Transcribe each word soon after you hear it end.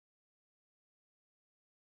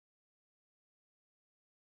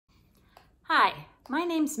Hi, my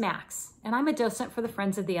name's Max, and I'm a docent for the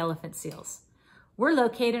Friends of the Elephant Seals. We're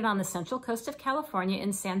located on the central coast of California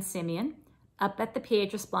in San Simeon, up at the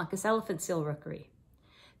Piedras Blancas Elephant Seal Rookery.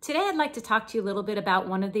 Today I'd like to talk to you a little bit about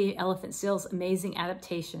one of the elephant seal's amazing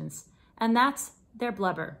adaptations, and that's their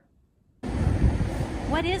blubber.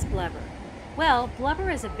 What is blubber? Well, blubber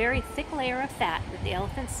is a very thick layer of fat that the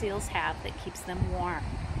elephant seals have that keeps them warm.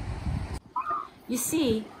 You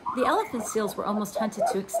see, the elephant seals were almost hunted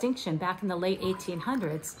to extinction back in the late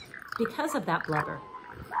 1800s because of that blubber.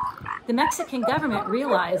 The Mexican government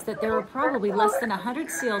realized that there were probably less than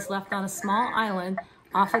 100 seals left on a small island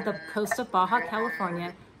off of the coast of Baja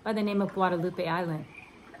California by the name of Guadalupe Island.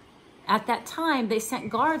 At that time, they sent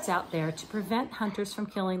guards out there to prevent hunters from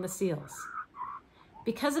killing the seals.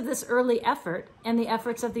 Because of this early effort and the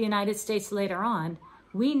efforts of the United States later on,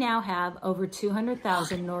 we now have over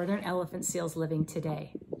 200,000 northern elephant seals living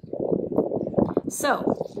today. So,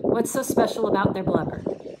 what's so special about their blubber?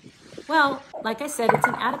 Well, like I said, it's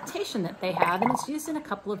an adaptation that they have, and it's used in a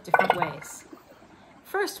couple of different ways.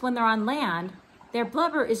 First, when they're on land, their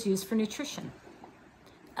blubber is used for nutrition.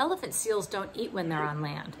 Elephant seals don't eat when they're on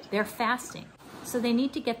land. They're fasting, so they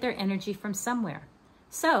need to get their energy from somewhere.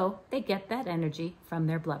 So, they get that energy from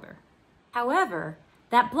their blubber. However,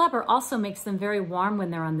 that blubber also makes them very warm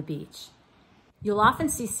when they're on the beach. You'll often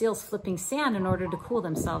see seals flipping sand in order to cool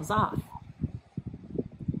themselves off.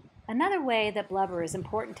 Another way that blubber is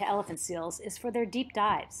important to elephant seals is for their deep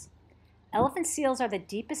dives. Elephant seals are the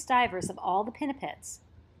deepest divers of all the pinnipeds.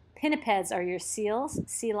 Pinnipeds are your seals,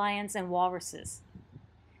 sea lions, and walruses.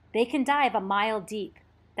 They can dive a mile deep.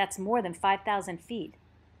 That's more than 5,000 feet.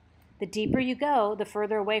 The deeper you go, the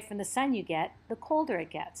further away from the sun you get, the colder it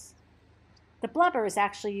gets. The blubber is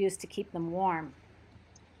actually used to keep them warm.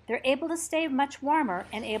 They're able to stay much warmer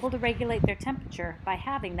and able to regulate their temperature by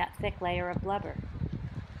having that thick layer of blubber.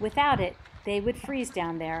 Without it, they would freeze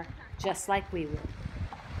down there, just like we would.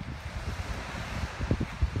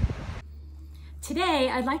 Today,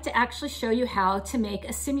 I'd like to actually show you how to make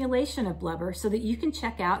a simulation of blubber so that you can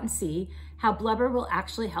check out and see how blubber will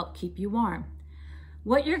actually help keep you warm.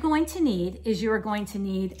 What you're going to need is you're going to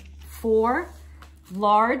need 4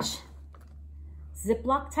 large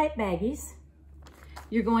Ziploc type baggies.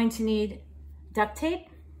 You're going to need duct tape.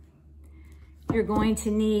 You're going to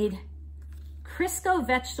need Crisco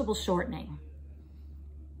vegetable shortening.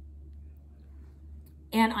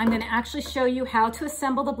 And I'm going to actually show you how to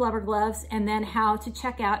assemble the blubber gloves and then how to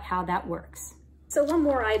check out how that works. So one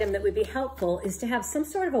more item that would be helpful is to have some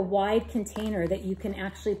sort of a wide container that you can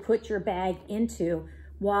actually put your bag into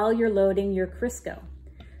while you're loading your Crisco.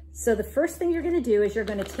 So the first thing you're going to do is you're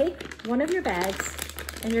going to take one of your bags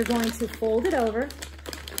and you're going to fold it over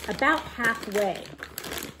about halfway,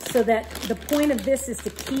 so that the point of this is to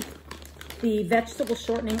keep the vegetable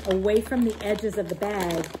shortening away from the edges of the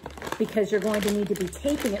bag, because you're going to need to be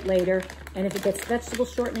taping it later, and if it gets vegetable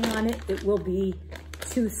shortening on it, it will be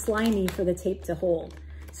too slimy for the tape to hold.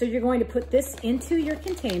 So you're going to put this into your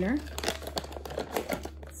container.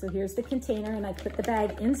 So here's the container, and I put the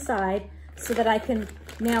bag inside so that I can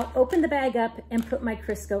now open the bag up and put my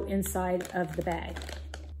Crisco inside of the bag.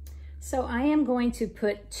 So I am going to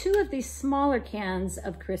put 2 of these smaller cans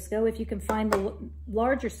of Crisco. If you can find the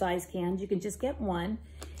larger size cans, you can just get 1,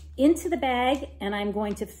 into the bag, and I'm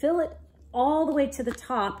going to fill it all the way to the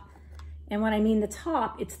top. And when I mean the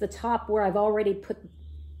top, it's the top where I've already put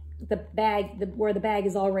the bag, where the bag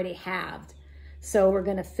is already halved. So we're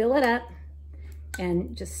gonna fill it up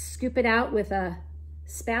and just scoop it out with a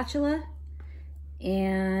spatula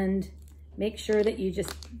and make sure that you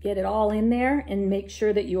just get it all in there, and make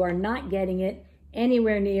sure that you are not getting it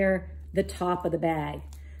anywhere near the top of the bag.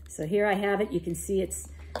 So here I have it. You can see it's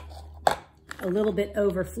a little bit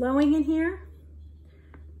overflowing in here,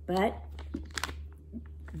 but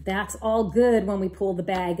that's all good when we pull the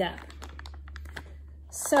bag up.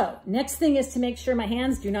 So next thing is to make sure my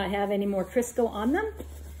hands do not have any more Crisco on them,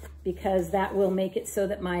 because that will make it so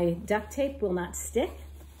that my duct tape will not stick.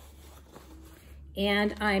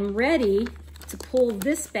 And I'm ready to pull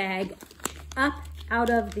this bag up out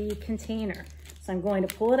of the container. So I'm going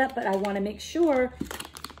to pull it up, but I want to make sure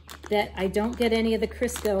that I don't get any of the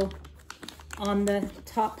Crisco on the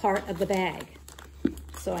top part of the bag.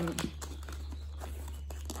 So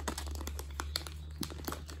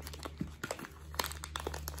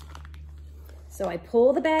I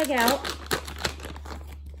pull the bag out,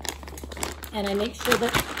 and I make sure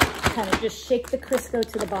that I kind of just shake the Crisco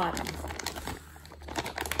to the bottom.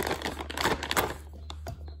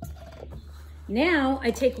 Now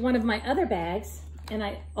I take one of my other bags and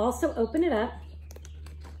I also open it up.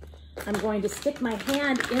 I'm going to stick my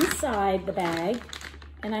hand inside the bag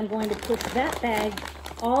and I'm going to push that bag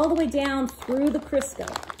all the way down through the Crisco.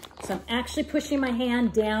 So I'm actually pushing my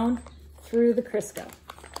hand down through the Crisco.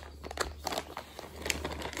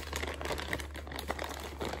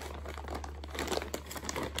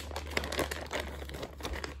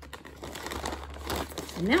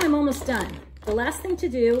 And now I'm almost done. The last thing to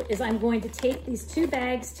do is I'm going to tape these two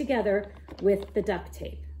bags together with the duct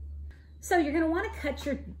tape. So you're going to want to cut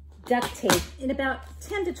your duct tape in about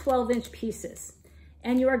 10 to 12-inch pieces.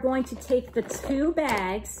 And you are going to take the two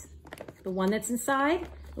bags, the one that's inside,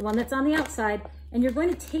 the one that's on the outside, and you're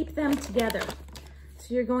going to tape them together.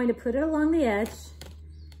 So you're going to put it along the edge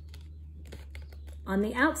on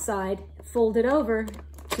the outside, fold it over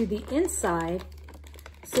to the inside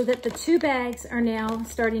so that the two bags are now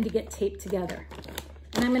starting to get taped together.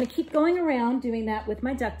 And I'm going to keep going around doing that with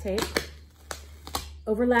my duct tape,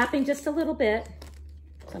 overlapping just a little bit.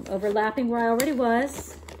 So I'm overlapping where I already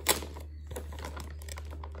was.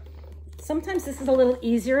 Sometimes this is a little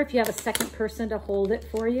easier if you have a second person to hold it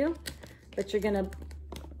for you, but you're going to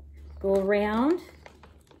go around,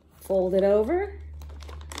 fold it over.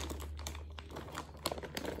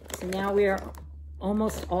 So now we are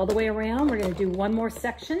almost all the way around. We're going to do one more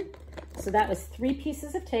section. So that was 3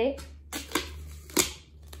 pieces of tape. I'm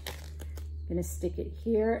going to stick it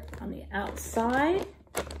here on the outside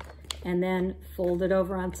and then fold it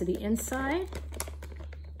over onto the inside.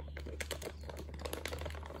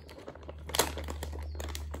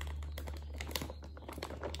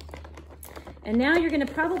 And now you're going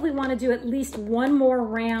to probably want to do at least one more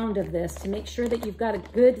round of this to make sure that you've got a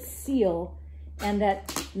good seal and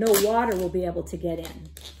that no water will be able to get in.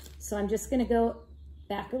 So I'm just going to go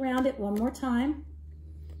back around it one more time,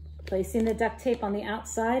 placing the duct tape on the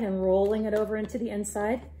outside and rolling it over into the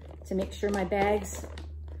inside to make sure my bags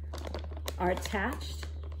are attached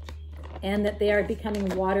and that they are becoming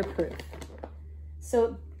waterproof.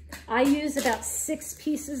 So I use about 6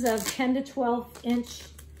 pieces of 10 to 12-inch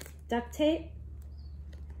duct tape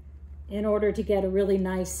in order to get a really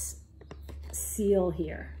nice seal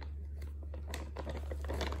here.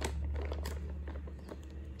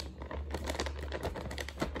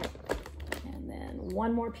 And then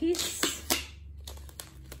one more piece.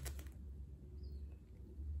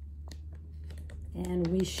 And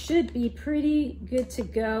we should be pretty good to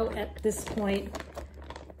go at this point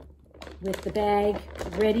with the bag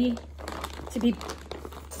ready to be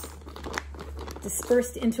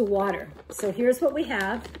dispersed into water. So here's what we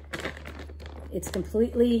have. It's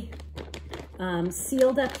completely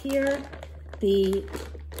sealed up here. The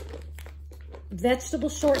vegetable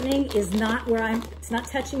shortening is not where it's not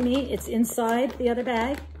touching me. It's inside the other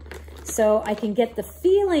bag. So I can get the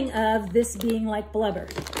feeling of this being like blubber.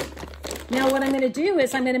 Now what I'm going to do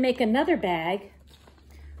is I'm going to make another bag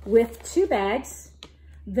with 2 bags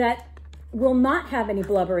that will not have any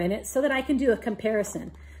blubber in it so that I can do a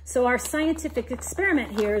comparison. So our scientific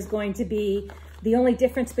experiment here is going to be the only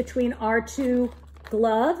difference between our 2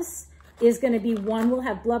 gloves is going to be one will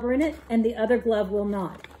have blubber in it and the other glove will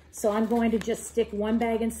not. So I'm going to just stick one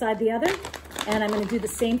bag inside the other, and I'm going to do the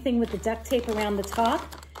same thing with the duct tape around the top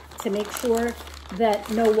to make sure that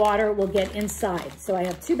no water will get inside. So I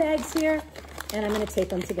have 2 bags here and I'm going to tape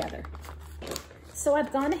them together. So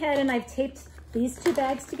I've gone ahead and I've taped these 2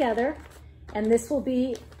 bags together, and this will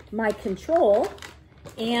be my control.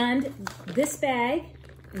 And this bag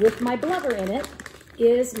with my blubber in it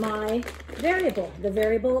is my variable, the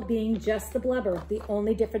variable being just the blubber, the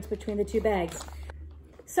only difference between the 2 bags.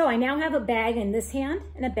 So I now have a bag in this hand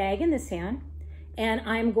and a bag in this hand, and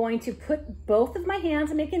I'm going to put both of my hands,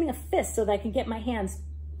 I'm making a fist so that I can get my hands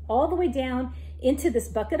all the way down into this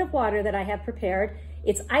bucket of water that I have prepared.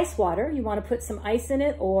 It's ice water. You want to put some ice in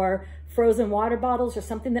it or frozen water bottles or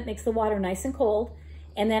something that makes the water nice and cold.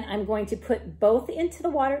 And then I'm going to put both into the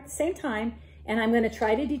water at the same time, and I'm going to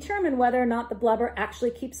try to determine whether or not the blubber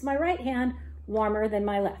actually keeps my right hand warmer than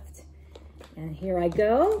my left. And here I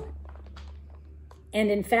go.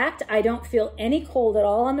 And in fact, I don't feel any cold at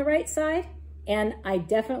all on the right side, and I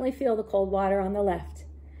definitely feel the cold water on the left.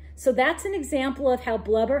 So that's an example of how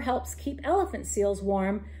blubber helps keep elephant seals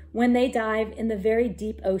warm when they dive in the very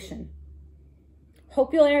deep ocean.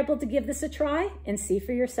 Hope you're able to give this a try and see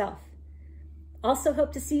for yourself. Also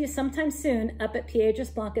hope to see you sometime soon up at Piedras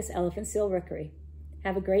Blancas Elephant Seal Rookery.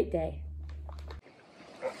 Have a great day.